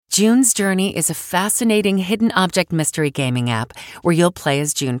June's Journey is a fascinating hidden object mystery gaming app where you'll play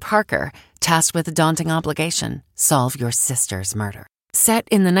as June Parker, tasked with a daunting obligation: solve your sister's murder. Set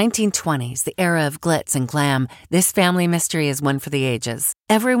in the 1920s, the era of glitz and glam, this family mystery is one for the ages.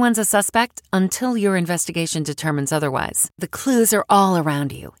 Everyone's a suspect until your investigation determines otherwise. The clues are all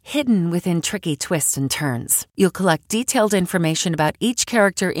around you, hidden within tricky twists and turns. You'll collect detailed information about each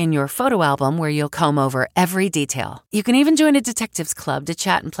character in your photo album where you'll comb over every detail. You can even join a detectives club to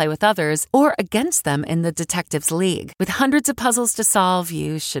chat and play with others or against them in the Detectives League. With hundreds of puzzles to solve,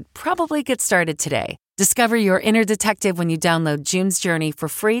 you should probably get started today. Discover your inner detective when you download June's Journey for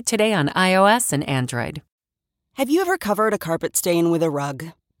free today on iOS and Android. Have you ever covered a carpet stain with a rug?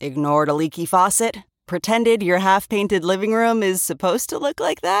 Ignored a leaky faucet? Pretended your half-painted living room is supposed to look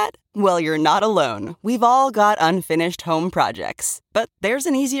like that? Well, you're not alone. We've all got unfinished home projects. But there's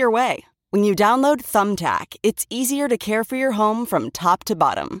an easier way. When you download Thumbtack, it's easier to care for your home from top to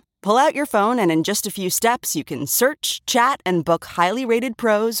bottom. Pull out your phone and in just a few steps, you can search, chat, and book highly rated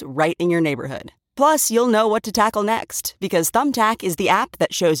pros right in your neighborhood. Plus, you'll know what to tackle next, because Thumbtack is the app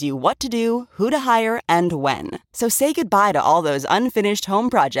that shows you what to do, who to hire, and when. So say goodbye to all those unfinished home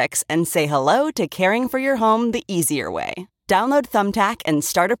projects and say hello to caring for your home the easier way. Download Thumbtack and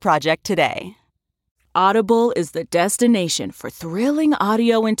start a project today. Audible is the destination for thrilling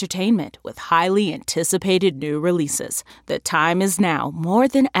audio entertainment with highly anticipated new releases. The time is now more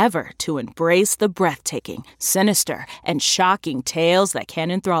than ever to embrace the breathtaking, sinister, and shocking tales that can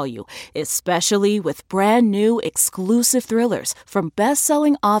enthrall you, especially with brand new exclusive thrillers from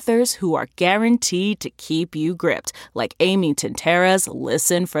best-selling authors who are guaranteed to keep you gripped, like Amy Tintera's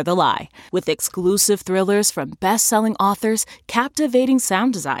Listen for the Lie. With exclusive thrillers from best-selling authors, captivating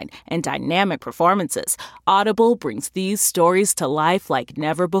sound design, and dynamic performances, Audible brings these stories to life like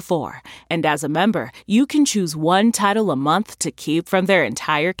never before. And as a member, you can choose one title a month to keep from their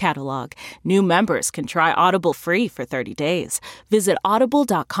entire catalog. New members can try Audible free for 30 days. Visit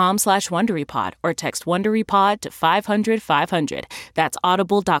audible.com/WonderyPod or text WonderyPod to 500-500. That's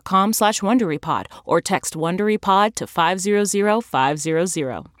audible.com/WonderyPod or text WonderyPod to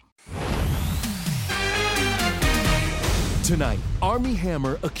 500-500. Tonight, Armie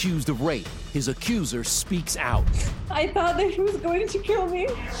Hammer accused of rape. His accuser speaks out. I thought that he was going to kill me.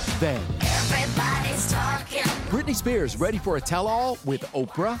 Then, Everybody's talking. Britney Spears ready for a tell-all with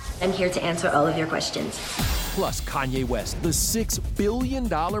Oprah. I'm here to answer all of your questions. Plus Kanye West, the $6 billion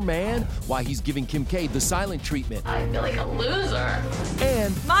man, why he's giving Kim K the silent treatment. I feel like a loser.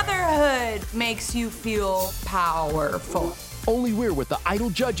 And motherhood makes you feel powerful. only we're with the Idol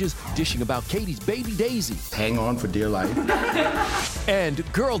judges dishing about Katie's baby Daisy. Hang on for dear life.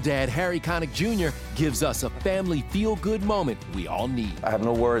 And girl dad Harry Connick Jr. gives us a family feel-good moment we all need. I have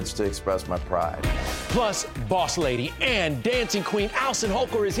no words to express my pride. Plus, boss lady and dancing queen Alison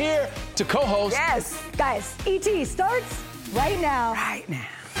Holker is here to co-host. Yes. Guys, ET starts right now. Right now.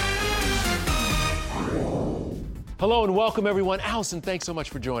 Hello and welcome, everyone. Alison, thanks so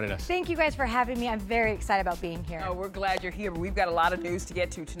much for joining us. Thank you guys for having me. I'm very excited about being here. Oh, we're glad you're here, but we've got a lot of news to get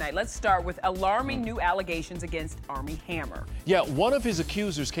to tonight. Let's start with alarming new allegations against Armie Hammer. Yeah, one of his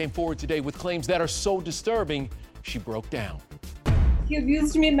accusers came forward today with claims that are so disturbing, she broke down. He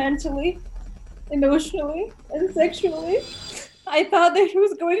abused me mentally, emotionally, and sexually. I thought that he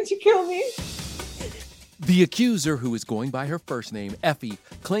was going to kill me. The accuser, who is going by her first name, Effie,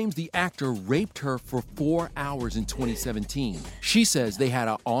 claims the actor raped her for 4 hours in 2017. She says they had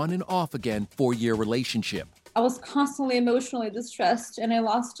an on and off again 4-year relationship. I was constantly emotionally distressed and I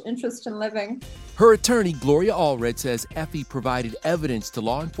lost interest in living. Her attorney, Gloria Allred, says Effie provided evidence to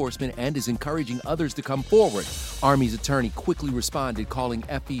law enforcement and is encouraging others to come forward. Armie's attorney quickly responded, calling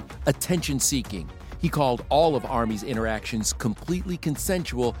Effie attention-seeking. He called all of Armie's interactions completely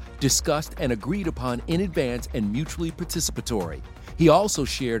consensual, discussed and agreed upon in advance, and mutually participatory. He also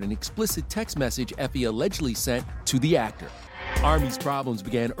shared an explicit text message Effie allegedly sent to the actor. Armie's problems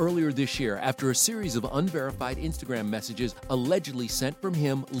began earlier this year after a series of unverified Instagram messages allegedly sent from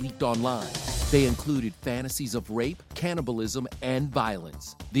him leaked online. They included fantasies of rape, cannibalism, and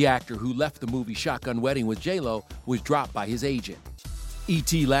violence. The actor, who left the movie Shotgun Wedding with J-Lo, was dropped by his agent.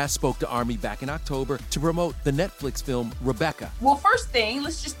 E.T. last spoke to Armie back in October to promote the Netflix film Rebecca. Well, first thing,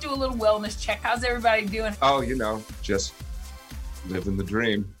 let's just do a little wellness check. How's everybody doing? Oh, just living the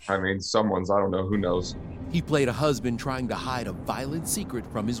dream. I mean, I don't know, who knows. He played a husband trying to hide a violent secret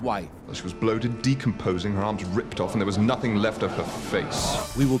from his wife. She was bloated, decomposing, her arms ripped off, and there was nothing left of her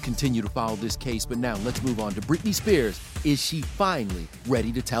face. We will continue to follow this case, but now let's move on to Britney Spears. Is she finally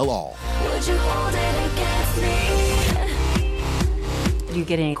ready to tell all? Would you hold it against me? Do you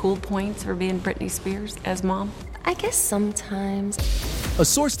get any cool points for being Britney Spears as mom? I guess sometimes. A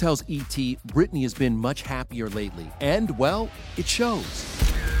source tells ET Britney has been much happier lately, and, well, it shows.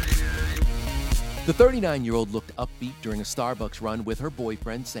 The 39-year-old looked upbeat during a Starbucks run with her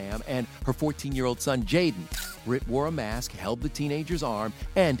boyfriend, Sam, and her 14-year-old son, Jaden. Brit wore a mask, held the teenager's arm,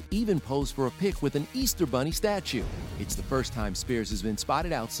 and even posed for a pic with an Easter Bunny statue. It's the first time Spears has been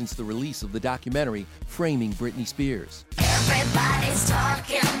spotted out since the release of the documentary Framing Britney Spears. Everybody's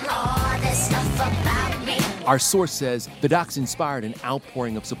talking all this stuff about me. Our source says the doc's inspired an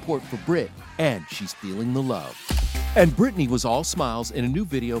outpouring of support for Brit, and she's feeling the love. And Britney was all smiles in a new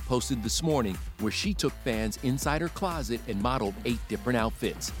video posted this morning where she took fans inside her closet and modeled 8 different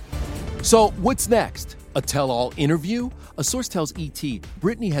outfits. So what's next? A tell-all interview? A source tells ET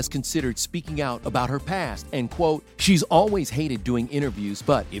Britney has considered speaking out about her past and, quote, she's always hated doing interviews,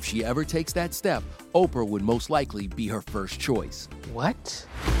 but if she ever takes that step, Oprah would most likely be her first choice. What?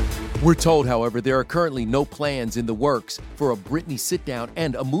 We're told, however, there are currently no plans in the works for a Britney sit-down,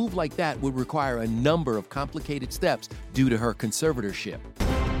 and a move like that would require a number of complicated steps due to her conservatorship.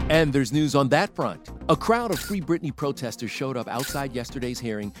 And there's news on that front. A crowd of Free Britney protesters showed up outside yesterday's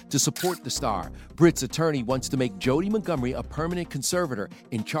hearing to support the star. Brit's attorney wants to make Jodi Montgomery a permanent conservator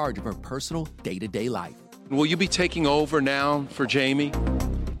in charge of her personal day-to-day life. Will you be taking over now for Jamie?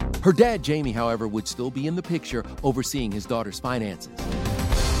 Her dad, Jamie, however, would still be in the picture overseeing his daughter's finances.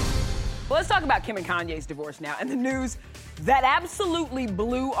 Well, let's talk about Kim and Kanye's divorce now, and the news that absolutely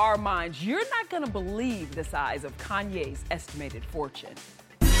blew our minds. You're not going to believe the size of Kanye's estimated fortune.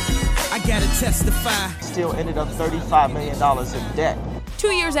 I gotta testify. Still ended up $35 million in debt. 2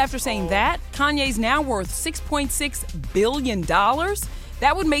 years after saying that, Kanye's now worth $6.6 billion.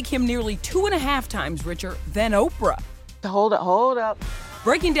 That would make him nearly 2.5 times richer than Oprah. Hold up.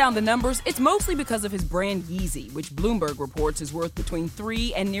 Breaking down the numbers, it's mostly because of his brand Yeezy, which Bloomberg reports is worth between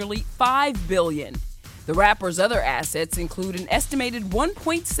 $3 and nearly $5 billion. The rapper's other assets include an estimated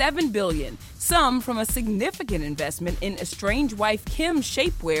 $1.7 billion, some from a significant investment in estranged wife Kim's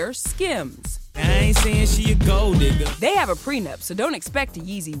shapewear, Skims. I ain't saying she a gold digger. They have a prenup, so don't expect a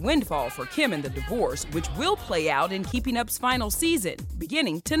Yeezy windfall for Kim and the divorce, which will play out in Keeping Up's final season,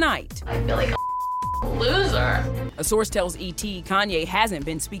 beginning tonight. I feel like a loser. A source tells ET Kanye hasn't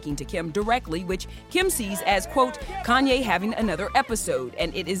been speaking to Kim directly, which Kim sees as, quote, Kanye having another episode,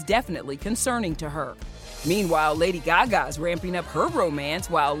 and it is definitely concerning to her. Meanwhile, Lady Gaga's ramping up her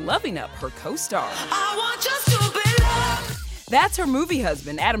romance while loving up her co-star. I want your stupid love. That's her movie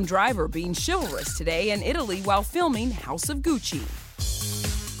husband, Adam Driver, being chivalrous today in Italy while filming House of Gucci.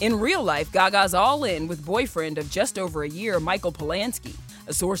 In real life, Gaga's all in with boyfriend of just over a year, Michael Polanski.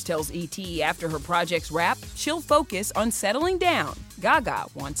 A source tells ET after her project's wrap, she'll focus on settling down. Gaga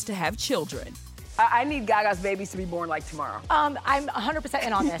wants to have children. I need Gaga's babies to be born like tomorrow. I'm 100%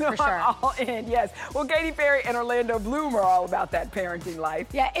 in on this, for sure. I'm all in, yes. Well, Katy Perry and Orlando Bloom are all about that parenting life.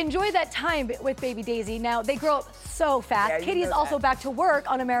 Yeah, enjoy that time with baby Daisy. Now, they grow up so fast. Yeah, Katie's also back to work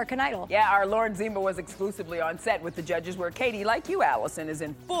on American Idol. Yeah, our Lauren Zima was exclusively on set with the judges where Katy, like you, Allison, is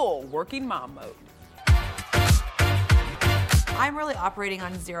in full working mom mode. I'm really operating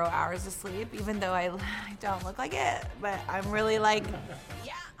on 0 hours of sleep, even though I don't look like it. But I'm really like,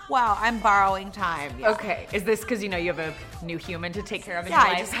 wow, I'm borrowing time. Yeah. Okay, is this because you know you have a new human to take care of in yeah,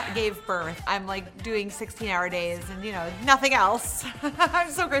 your life? I just gave birth. I'm like doing 16-hour days and, you know, nothing else.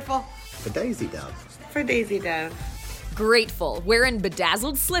 I'm so grateful. For Daisy Dove. For Daisy Dove. Grateful, wearing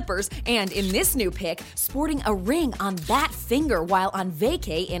bedazzled slippers, and in this new pic, sporting a ring on that finger while on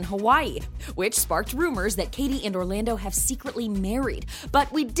vacay in Hawaii, which sparked rumors that Katy and Orlando have secretly married.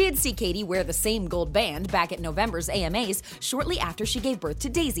 But we did see Katy wear the same gold band back at November's AMAs shortly after she gave birth to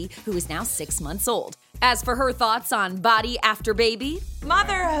Daisy, who is now 6 months old. As for her thoughts on body after baby,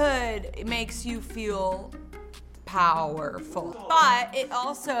 motherhood makes you feel powerful, but it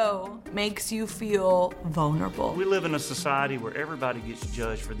also makes you feel vulnerable. We live in a society where everybody gets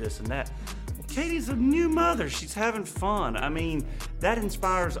judged for this and that. Well, Katie's a new mother. She's having fun. I mean, that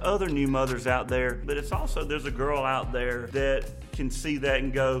inspires other new mothers out there, but it's also, there's a girl out there that can see that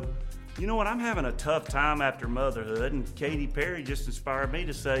and go, you know what, I'm having a tough time after motherhood, and Katy Perry just inspired me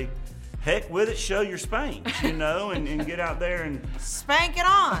to say, heck with it, show your spanks, you know, and get out there and spank it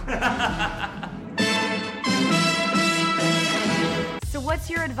on. So what's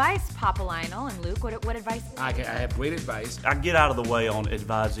your advice, Papa Lionel and Luke? What advice? I have great advice. I get out of the way on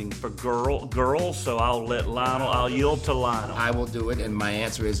advising for girls, so I'll yield to Lionel. I will do it, and my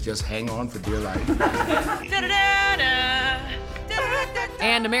answer is just hang on for dear life.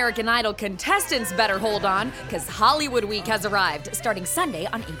 And American Idol contestants better hold on, because Hollywood Week has arrived, starting Sunday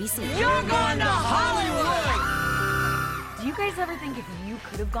on ABC. You're going to Hollywood! Do you guys ever think if you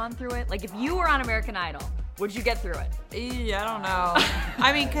could have gone through it? Like if you were on American Idol, Would you get through it? Yeah, I don't know.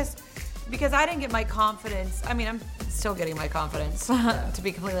 I mean, because I didn't get my confidence. I mean, I'm still getting my confidence, to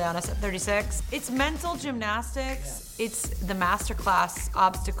be completely honest, at 36. It's mental gymnastics. Yeah. It's the masterclass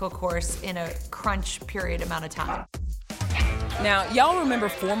obstacle course in a crunch period amount of time. Now, y'all remember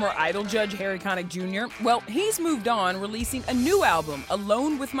former Idol judge Harry Connick Jr.? Well, he's moved on, releasing a new album,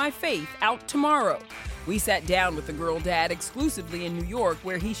 Alone with My Faith, out tomorrow. We sat down with the girl dad exclusively in New York,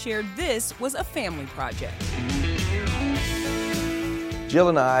 where he shared this was a family project. Jill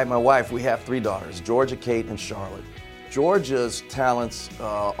and I, my wife, we have 3 daughters, Georgia, Kate, and Charlotte. Georgia's talents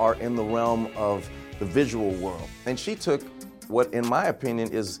are in the realm of the visual world. And she took what, in my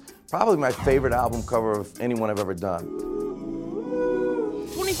opinion, is probably my favorite album cover of anyone I've ever done.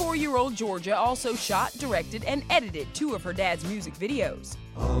 24-year-old Georgia also shot, directed, and edited 2 of her dad's music videos.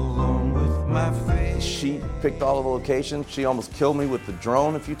 She picked all of the locations. She almost killed me with the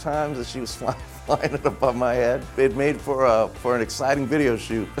drone a few times as she was flying it above my head. It made for an exciting video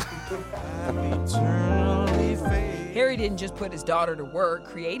shoot. Harry didn't just put his daughter to work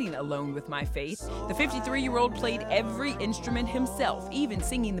creating Alone with My Faith. The 53-year-old played every instrument himself, even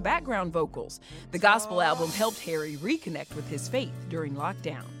singing the background vocals. The gospel album helped Harry reconnect with his faith during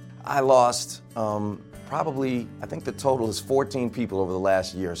lockdown. I lost probably, I think the total is 14 people over the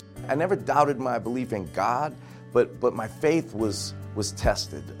last year. I never doubted my belief in God, but my faith was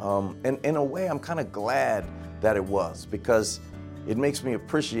tested. And in a way, I'm kind of glad that it was, because it makes me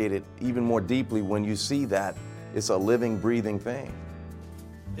appreciate it even more deeply when you see that it's a living, breathing thing.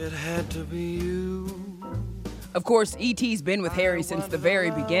 It had to be you. Of course, E.T.'s been with Harry since the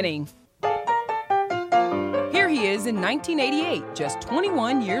very beginning. Here he is in 1988, just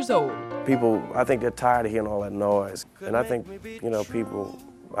 21 years old. People, I think they're tired of hearing all that noise. And I think, people,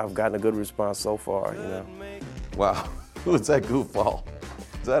 I've gotten a good response so far, Wow, who's that goofball?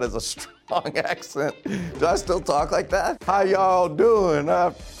 That is a strong accent. Do I still talk like that? How y'all doing?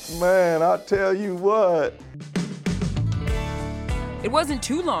 Man, I'll tell you what. It wasn't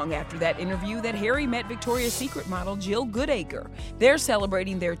too long after that interview that Harry met Victoria's Secret model Jill Goodacre. They're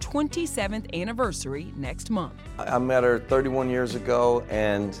celebrating their 27th anniversary next month. I met her 31 years ago,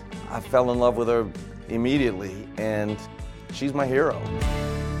 and I fell in love with her immediately, and she's my hero.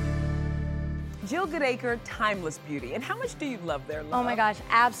 Jill Goodacre, timeless beauty. And how much do you love their love? Oh my gosh,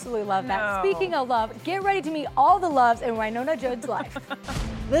 absolutely love that. No. Speaking of love, get ready to meet all the loves in Winona Jones' life.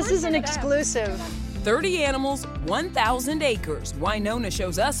 This is an exclusive. 30 animals, 1,000 acres. Winona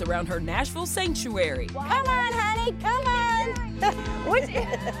shows us around her Nashville sanctuary. Come on, honey, come on.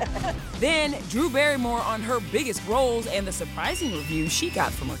 Then Drew Barrymore on her biggest roles and the surprising review she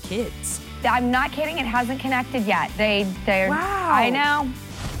got from her kids. I'm not kidding, it hasn't connected yet. They're Wow. I know.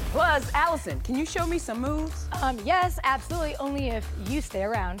 Plus, Allison, can you show me some moves? Yes, absolutely, only if you stay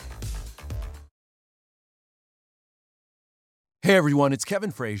around. Hey everyone, it's Kevin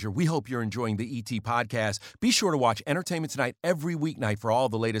Frazier. We hope you're enjoying the ET podcast. Be sure to watch Entertainment Tonight every weeknight for all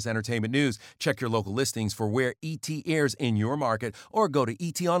the latest entertainment news. Check your local listings for where ET airs in your market or go to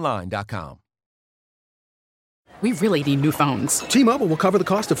etonline.com. We really need new phones. T-Mobile will cover the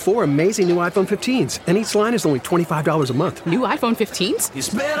cost of 4 amazing new iPhone 15s, and each line is only $25 a month. New iPhone 15s? It's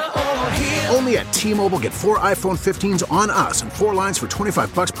better over here. Only at T-Mobile, get 4 iPhone 15s on us and 4 lines for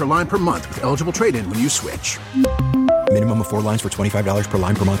 $25 per line per month with eligible trade-in when you switch. Minimum of 4 lines for $25 per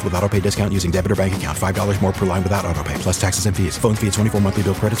line per month with autopay discount using debit or bank account. $5 more per line without autopay, plus taxes and fees. Phone fee at 24 monthly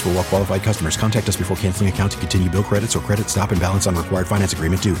bill credits for well-qualified customers. Contact us before canceling account to continue bill credits or credit stop and balance on required finance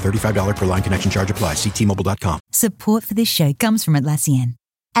agreement due. $35 per line connection charge applies. See T-Mobile.com. Support for this show comes from Atlassian.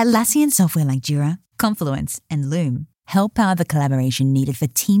 Atlassian software like Jira, Confluence, and Loom help power the collaboration needed for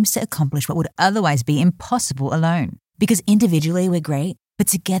teams to accomplish what would otherwise be impossible alone. Because individually we're great, but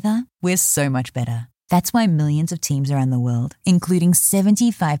together we're so much better. That's why millions of teams around the world, including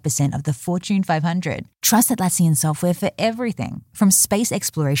 75% of the Fortune 500, trust Atlassian software for everything from space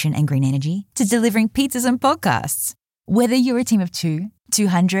exploration and green energy to delivering pizzas and podcasts. Whether you're a team of 2,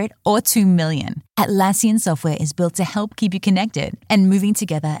 200, or 2 million, Atlassian software is built to help keep you connected and moving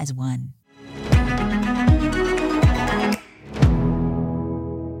together as one.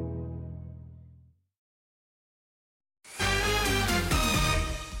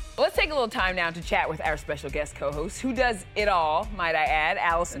 Let's take a little time now to chat with our special guest co-host, who does it all, might I add,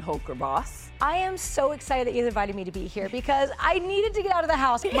 Allison Holker-Boss. I am so excited that you invited me to be here because I needed to get out of the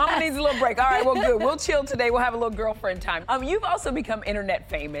house. Mama needs a little break. All right, well, good. We'll chill today. We'll have a little girlfriend time. You've also become internet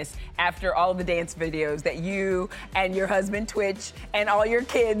famous after all the dance videos that you and your husband Twitch and all your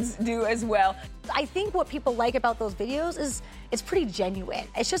kids do as well. I think what people like about those videos is it's pretty genuine.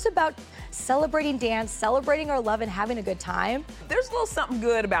 It's just about celebrating dance, celebrating our love, and having a good time. There's a little something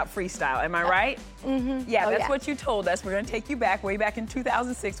good about freestyle, am I right? Mm-hmm. Yeah, that's what you told us. We're going to take you back, way back in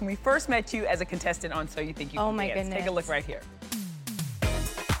 2006 when we first met you as a contestant on So You Think You Can Dance. Oh my goodness. Take a look right here.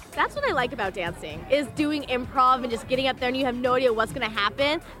 That's what I like about dancing, is doing improv and just getting up there and you have no idea what's gonna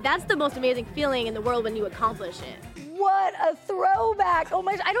happen. That's the most amazing feeling in the world when you accomplish it. What a throwback. Oh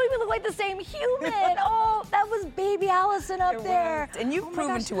my gosh, I don't even look like the same human. Oh, that was baby Allison up there. And you've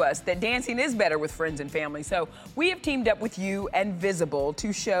proven to us that dancing is better with friends and family. So we have teamed up with you and Visible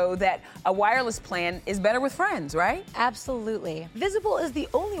to show that a wireless plan is better with friends, right? Absolutely. Visible is the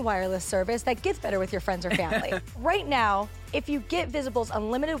only wireless service that gets better with your friends or family. Right now, if you get Visible's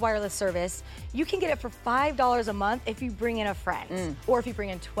unlimited wireless service, you can get it for $5 a month if you bring in a friend. Or if you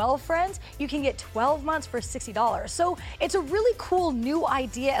bring in 12 friends, you can get 12 months for $60. So it's a really cool new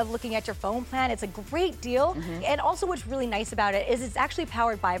idea of looking at your phone plan. It's a great deal. And also what's really nice about it is it's actually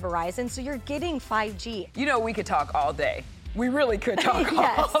powered by Verizon, so you're getting 5G. You know, we could talk all day. We really could talk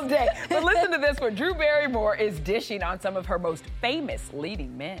Yes. all day. But listen to this one. Drew Barrymore is dishing on some of her most famous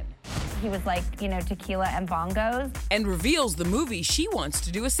leading men. He was like, you know, tequila and bongos. And reveals the movie she wants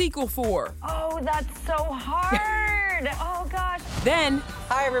to do a sequel for. Oh, that's so hard. Oh, gosh. Then,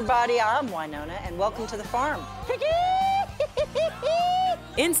 Hi, everybody. I'm Winona, and welcome to the farm.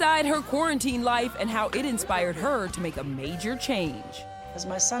 inside her quarantine life and how it inspired her to make a major change. As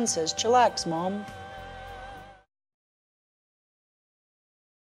my son says, chillax, Mom.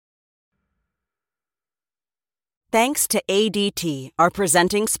 Thanks to ADT, our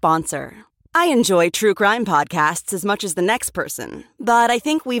presenting sponsor. I enjoy true crime podcasts as much as the next person, but I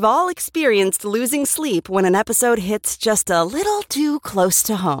think we've all experienced losing sleep when an episode hits just a little too close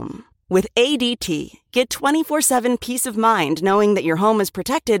to home. With ADT, get 24/7 peace of mind knowing that your home is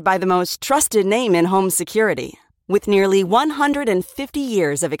protected by the most trusted name in home security. With nearly 150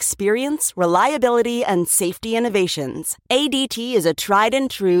 years of experience, reliability, and safety innovations, ADT is a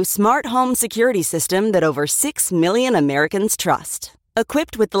tried-and-true smart home security system that over 6 million Americans trust.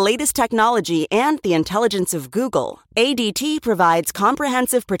 Equipped with the latest technology and the intelligence of Google, ADT provides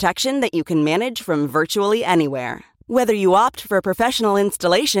comprehensive protection that you can manage from virtually anywhere. Whether you opt for professional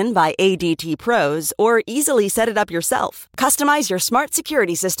installation by ADT pros or easily set it up yourself, customize your smart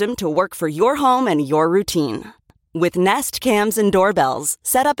security system to work for your home and your routine. With Nest cams and doorbells,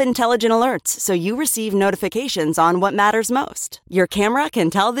 set up intelligent alerts so you receive notifications on what matters most. Your camera can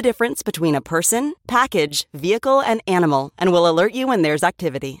tell the difference between a person, package, vehicle, and animal and will alert you when there's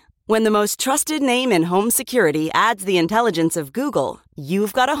activity. When the most trusted name in home security adds the intelligence of Google,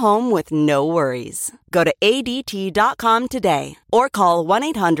 you've got a home with no worries. Go to ADT.com today or call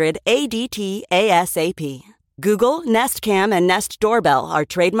 1-800-ADT-ASAP. Google, Nest Cam, and Nest Doorbell are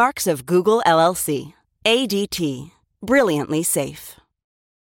trademarks of Google LLC. ADT. Brilliantly safe.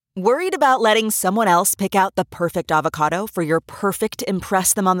 Worried about letting someone else pick out the perfect avocado for your perfect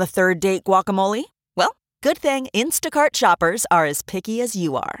impress them on the third date guacamole? Well, good thing Instacart shoppers are as picky as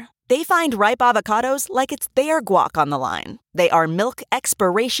you are. They find ripe avocados like it's their guac on the line. They are milk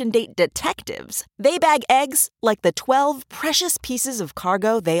expiration date detectives. They bag eggs like the 12 precious pieces of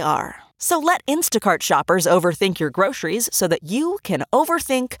cargo they are. So let Instacart shoppers overthink your groceries so that you can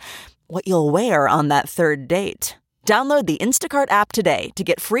overthink what you'll wear on that third date. Download the Instacart app today to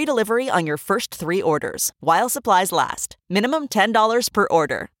get free delivery on your first 3 orders, while supplies last. Minimum $10 per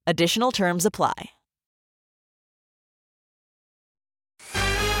order. Additional terms apply.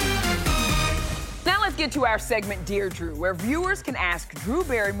 Now let's get to our segment, Dear Drew, where viewers can ask Drew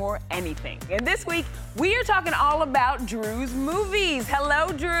Barrymore anything. And this week, we are talking all about Drew's movies.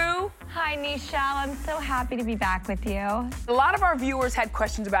 Hello, Drew. Hi, Nichelle. I'm so happy to be back with you. A lot of our viewers had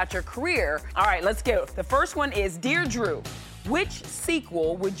questions about your career. All right, let's go. The first one is, Dear Drew, which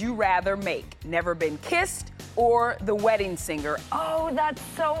sequel would you rather make? Never Been Kissed or The Wedding Singer? Oh, that's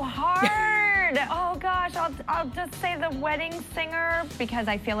so hard. Oh, gosh. I'll just say The Wedding Singer because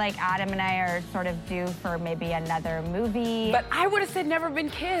I feel like Adam and I are sort of due for maybe another movie. But I would have said Never Been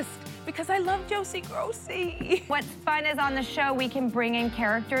Kissed because I love Josie Grossi. What's fun is on the show, we can bring in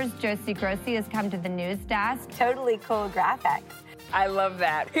characters. Josie Grossi has come to the news desk. Totally cool graphics. I love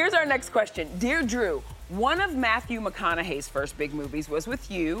that. Here's our next question. Dear Drew, one of Matthew McConaughey's first big movies was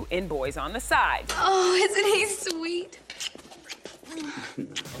with you in Boys on the Side. Oh, isn't he sweet?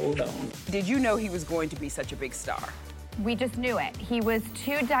 Hold on. Did you know he was going to be such a big star? We just knew it. He was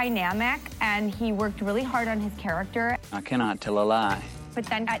too dynamic, and he worked really hard on his character. I cannot tell a lie. But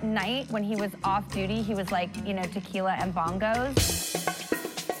then at night, when he was off duty, he was like, you know, tequila and bongos.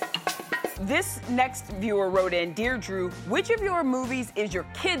 This next viewer wrote in, Dear Drew, which of your movies is your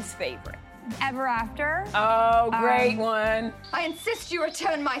kid's favorite? Ever After. Oh, great one. I insist you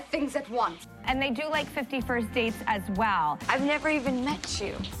return my things at once. And they do like 50 First Dates as well. I've never even met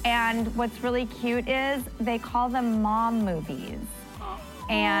you. And what's really cute is they call them mom movies.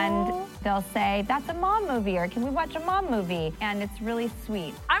 And they'll say, that's a mom movie, or can we watch a mom movie? And it's really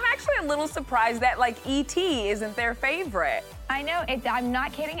sweet. I'm actually a little surprised that, like, E.T. isn't their favorite. I know, I'm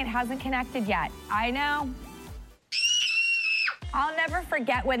not kidding, it hasn't connected yet. I know. I'll never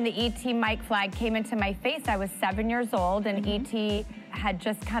forget when the E.T. mic flag came into my face. I was 7 years old, and E.T. had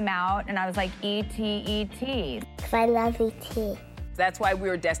just come out, and I was like, E.T., E.T. I love E.T. That's why we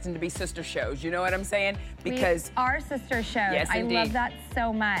were destined to be sister shows. You know what I'm saying? Because we are sister shows. Yes, I indeed. love that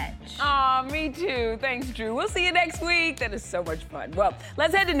so much. Aw, me too. Thanks, Drew. We'll see you next week. That is so much fun. Well,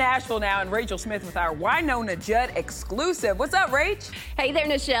 let's head to Nashville now and Rachel Smith with our Wynonna Judd exclusive. What's up, Rach? Hey there,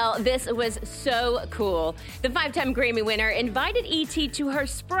 Nichelle. This was so cool. The 5-time Grammy winner invited E.T. to her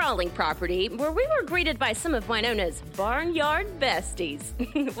sprawling property where we were greeted by some of Wynonna's barnyard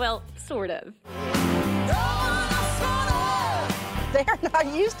besties. Well, sort of. They're not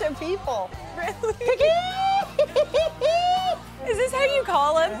used to people. Really? Is this how you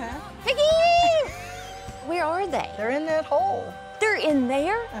call him? Piggy! Where are they? They're in that hole. They're in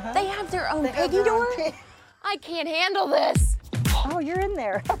there? They have their own piggy door? I can't handle this. Oh, you're in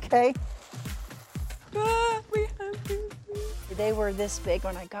there. Okay. They were this big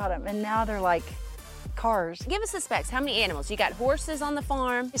when I got them, and now they're like cars. Give us the specs. How many animals? You got horses on the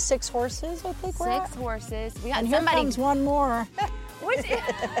farm? 6 horses, I think we're at. 6 horses. We got And somebody. here comes one more.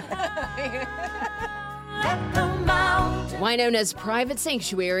 Wynonna's private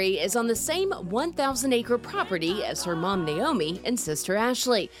sanctuary is on the same 1,000-acre property as her mom Naomi and sister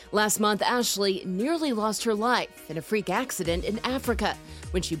Ashley. Last month, Ashley nearly lost her life in a freak accident in Africa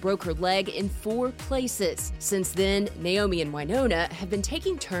when she broke her leg in 4 places. Since then, Naomi and Wynonna have been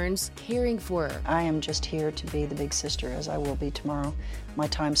taking turns caring for her. I am just here to be the big sister, as I will be tomorrow. My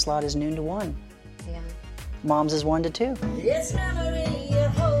time slot is noon to 1. Yeah. Mom's is 1 to 2. It's memory, you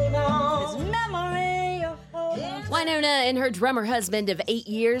hold on. It's memory, you hold on. Wynonna and her drummer husband of 8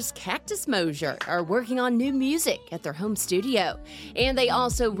 years, Cactus Mosier, are working on new music at their home studio. And they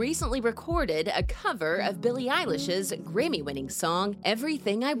also recently recorded a cover of Billie Eilish's Grammy-winning song,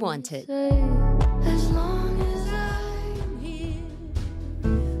 Everything I Wanted. As long as I'm here,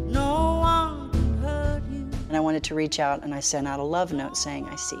 no one can hurt you. And I wanted to reach out, and I sent out a love note saying,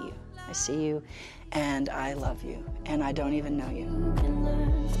 I see you. I see you, and I love you, and I don't even know you.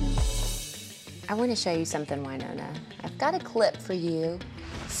 I want to show you something, Wynonna. I've got a clip for you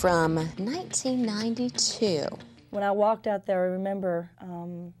from 1992. When I walked out there, I remember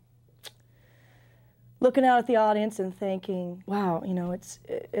looking out at the audience and thinking, wow, you know,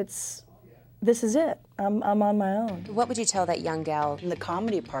 this is it. I'm on my own. What would you tell that young gal? And the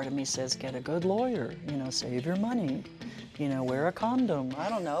comedy part of me says, get a good lawyer, you know, save your money. You know, wear a condom. I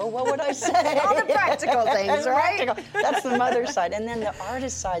don't know. What would I say? All the practical things, right? Practical. That's the mother side. And then the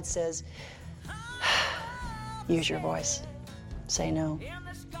artist side says, use your voice. Say no.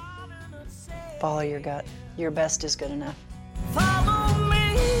 Follow your gut. Your best is good enough.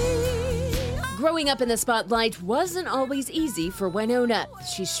 Growing up in the spotlight wasn't always easy for Wynonna.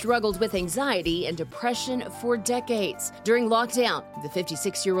 She struggled with anxiety and depression for decades. During lockdown, the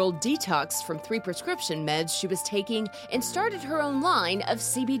 56-year-old detoxed from 3 prescription meds she was taking and started her own line of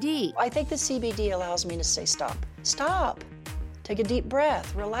CBD. I think the CBD allows me to say stop. Stop. Take a deep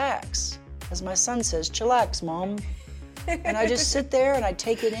breath. Relax. As my son says, chillax, Mom. And I just sit there and I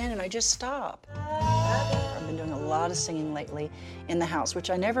take it in and I just stop. I've been doing a lot of singing lately in the house, which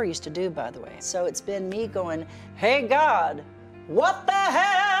I never used to do, by the way. So it's been me going, hey, God, what the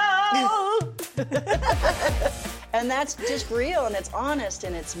hell? And that's just real, and it's honest,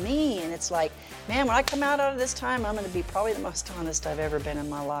 and it's me, and it's like, man, when I come out of this time, I'm going to be probably the most honest I've ever been in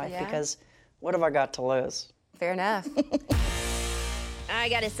my life, because what have I got to lose? Fair enough. I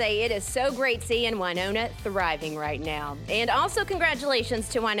gotta say, it is so great seeing Wynonna thriving right now. And also congratulations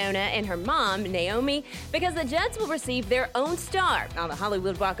to Wynonna and her mom, Naomi, because the Judds will receive their own star on the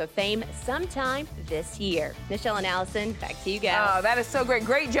Hollywood Walk of Fame sometime this year. Nichelle and Allison, back to you guys. Oh, that is so great.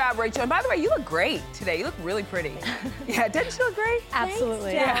 Great job, Rachel. And by the way, you look great today. You look really pretty. Yeah, doesn't she look great?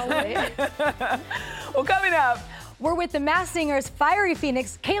 Absolutely. Well, coming up, we're with the Masked Singer's fiery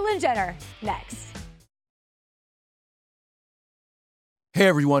phoenix, Caitlyn Jenner, next. Hey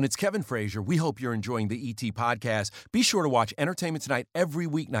everyone, it's Kevin Frazier. We hope you're enjoying the ET podcast. Be sure to watch Entertainment Tonight every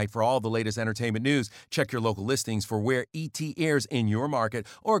weeknight for all the latest entertainment news. Check your local listings for where ET airs in your market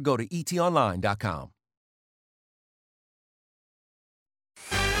or go to etonline.com.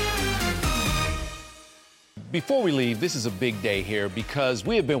 Before we leave, this is a big day here because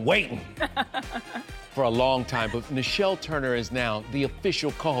we have been waiting for a long time, but Nichelle Turner is now the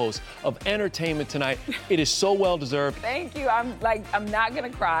official co-host of Entertainment Tonight. It is so well-deserved. Thank you. I'm not gonna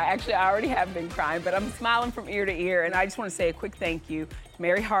cry. Actually, I already have been crying, but I'm smiling from ear to ear. And I just want to say a quick thank you to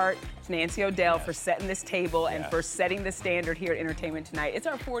Mary Hart, to Nancy O'Dell for setting this table and for setting the standard here at Entertainment Tonight. It's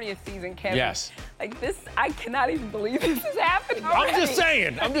our 40th season, Kevin. Yes. Like this, I cannot even believe this is happening already.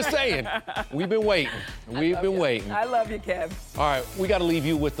 I'm just saying. We've been waiting. We've been waiting. I love you, Kev. All right, we got to leave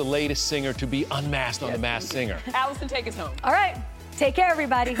you with the latest singer to be unmasked on The Masked Singer. Allison, take us home. All right. Take care,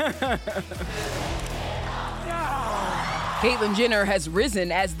 everybody. Caitlyn Jenner has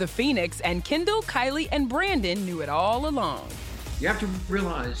risen as the Phoenix, and Kendall, Kylie, and Brandon knew it all along. You have to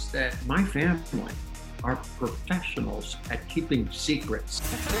realize that my family are professionals at keeping secrets.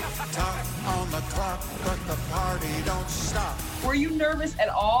 Tick-tock on the clock, but the party don't stop. Were you nervous at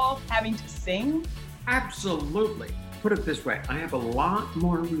all having to sing? Absolutely. Put it this way, I have a lot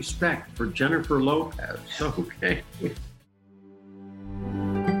more respect for Jennifer Lopez, okay?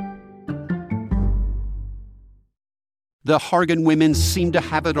 The Hargan women seem to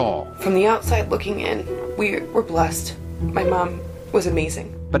have it all. From the outside looking in, we were blessed. My mom was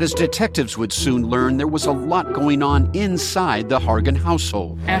amazing. But as detectives would soon learn, there was a lot going on inside the Hargan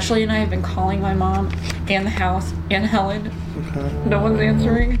household. Ashley and I have been calling my mom and the house and Helen. No one's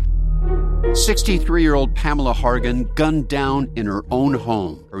answering. 63-year-old Pamela Hargan gunned down in her own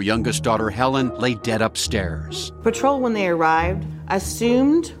home. Her youngest daughter, Helen, lay dead upstairs. Patrol, when they arrived,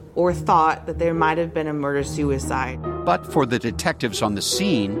 assumed or thought that there might have been a murder-suicide. But for the detectives on the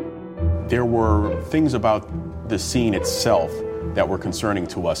scene, there were things about the scene itself that were concerning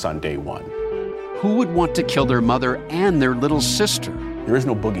to us on day one. Who would want to kill their mother and their little sister? There is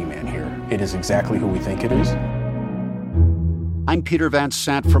no boogeyman here. It is exactly who we think it is. I'm Peter Van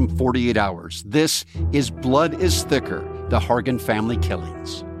Sant from 48 Hours. This is Blood is Thicker, the Hargan family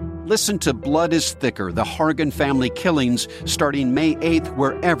killings. Listen to Blood is Thicker, the Hargan family killings, starting May 8th,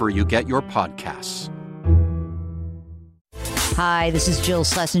 wherever you get your podcasts. Hi, this is Jill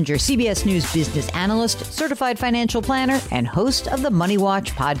Schlesinger, CBS News business analyst, certified financial planner, and host of the Money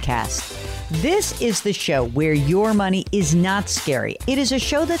Watch podcast. This is the show where your money is not scary. It is a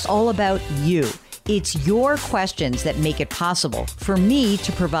show that's all about you. It's your questions that make it possible for me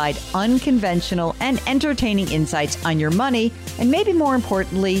to provide unconventional and entertaining insights on your money, and maybe more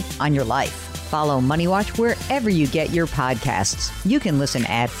importantly, on your life. Follow Money Watch wherever you get your podcasts. You can listen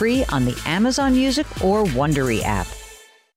ad-free on the Amazon Music or Wondery app.